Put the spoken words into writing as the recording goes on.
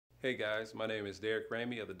Hey guys, my name is Derek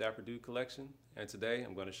Ramey of the DapperDude collection, and today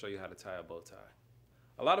I'm going to show you how to tie a bow tie.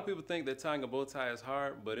 A lot of people think that tying a bow tie is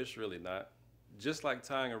hard, but it's really not. Just like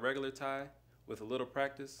tying a regular tie, with a little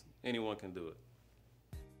practice, anyone can do it.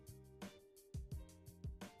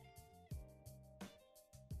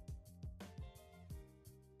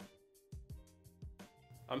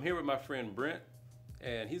 I'm here with my friend Brent,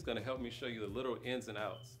 and he's going to help me show you the little ins and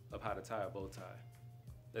outs of how to tie a bow tie.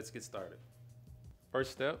 Let's get started.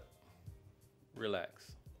 First step,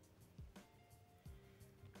 relax.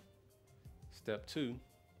 Step 2,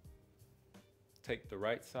 take the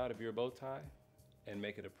right side of your bow tie and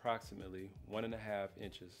make it approximately 1.5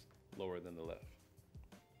 inches lower than the left.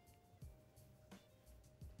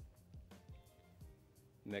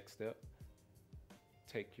 Next step,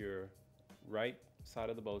 take your right side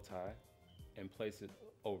of the bow tie and place it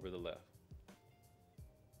over the left.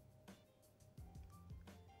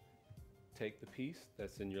 Take the piece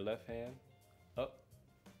that's in your left hand up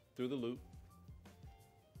through the loop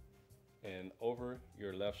and over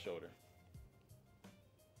your left shoulder.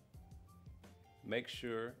 Make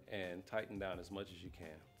sure and tighten down as much as you can.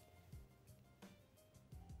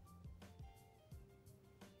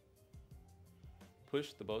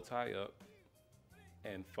 Push the bow tie up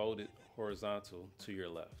and fold it horizontal to your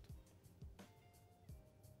left.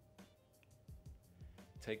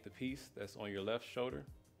 Take the piece that's on your left shoulder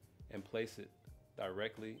and place it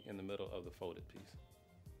directly in the middle of the folded piece.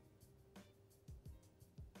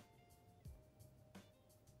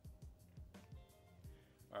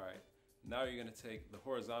 All right, now you're going to take the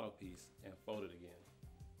horizontal piece and fold it again.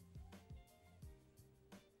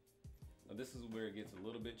 Now this is where it gets a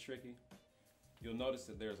little bit tricky. You'll notice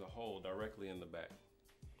that there's a hole directly in the back.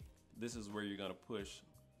 This is where you're going to push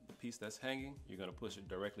the piece that's hanging, you're going to push it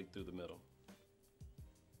directly through the middle.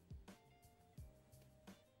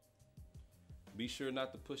 Be sure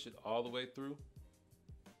not to push it all the way through.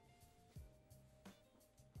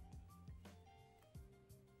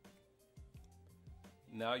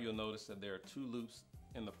 Now you'll notice that there are 2 loops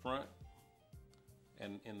in the front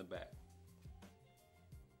and in the back.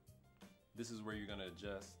 This is where you're going to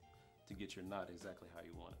adjust to get your knot exactly how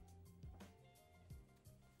you want it.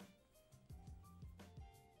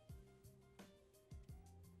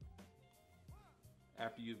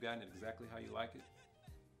 After you've gotten it exactly how you like it,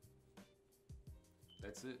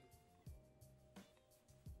 that's it.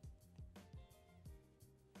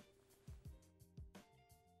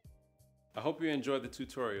 I hope you enjoyed the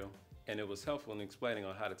tutorial and it was helpful in explaining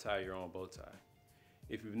on how to tie your own bow tie.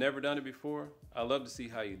 If you've never done it before, I'd love to see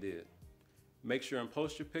how you did. Make sure and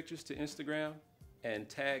post your pictures to Instagram and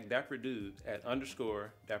tag DapperDude at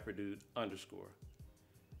 _DapperDude_.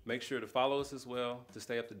 Make sure to follow us as well to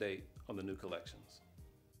stay up to date on the new collections.